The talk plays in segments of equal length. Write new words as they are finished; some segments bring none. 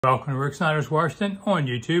Welcome to Rick Snider's Washington on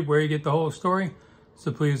YouTube, where you get the whole story.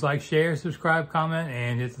 So please like, share, subscribe, comment,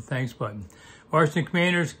 and hit the thanks button. Washington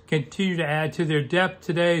Commanders continue to add to their depth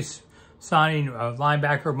today, signing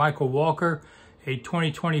linebacker Michael Walker, a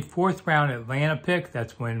 2020 fourth-round Atlanta pick.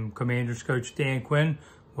 That's when Commanders coach Dan Quinn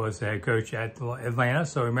was the head coach at Atlanta,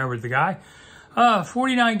 so remember the guy.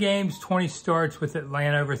 49 games, 20 starts with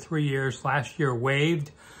Atlanta over 3 years. Last year waived.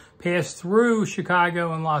 Passed through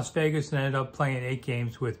Chicago and Las Vegas and ended up playing 8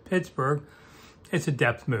 games with Pittsburgh. It's a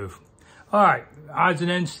depth move. All right, odds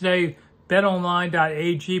and ends today.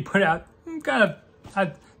 BetOnline.ag put out kind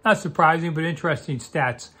of, not surprising, but interesting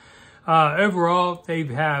stats. Overall, they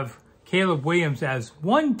have Caleb Williams as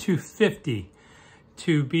 1-50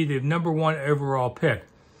 to be the #1 overall pick.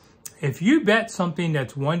 If you bet something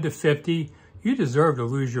that's 1-50, you deserve to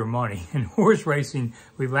lose your money. In horse racing,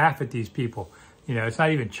 we laugh at these people. You know, it's not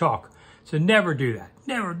even chalk. So never do that.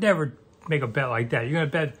 Never make a bet like that. You're going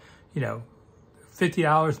to bet,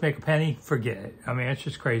 $50, make a penny, forget it. I mean, it's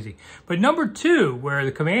just crazy. But #2, where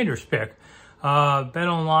the Commanders pick,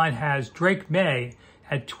 BetOnline has Drake May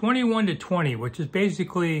at 21-20, which is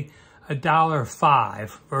basically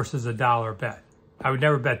 $1.05 versus a $1 bet. I would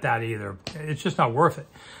never bet that either. It's just not worth it.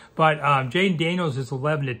 But Jaden Daniels is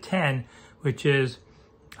 11-10, which is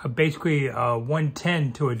basically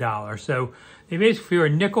 110 to $1. So they basically are a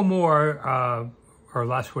nickel more or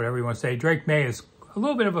less, whatever you want to say. Drake May is a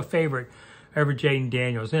little bit of a favorite over Jaden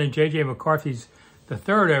Daniels. And then J.J. McCarthy's the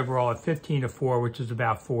 3rd overall at 15-4, which is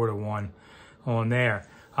about 4-1 on there.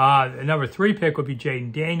 The #3 pick would be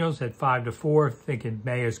Jaden Daniels at 5-4, thinking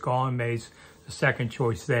May is gone. May's the second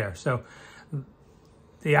choice there. So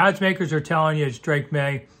the odds makers are telling you it's Drake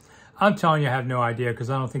May. I'm telling you I have no idea because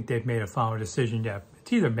I don't think they've made a final decision yet.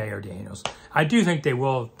 It's either May or Daniels. I do think they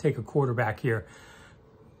will take a quarterback here,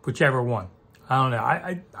 whichever one. I don't know.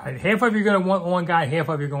 Half of you are going to want one guy, half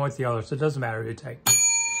of you are going to want the other, so it doesn't matter who you take.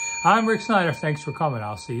 I'm Rick Snider. Thanks for coming.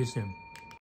 I'll see you soon.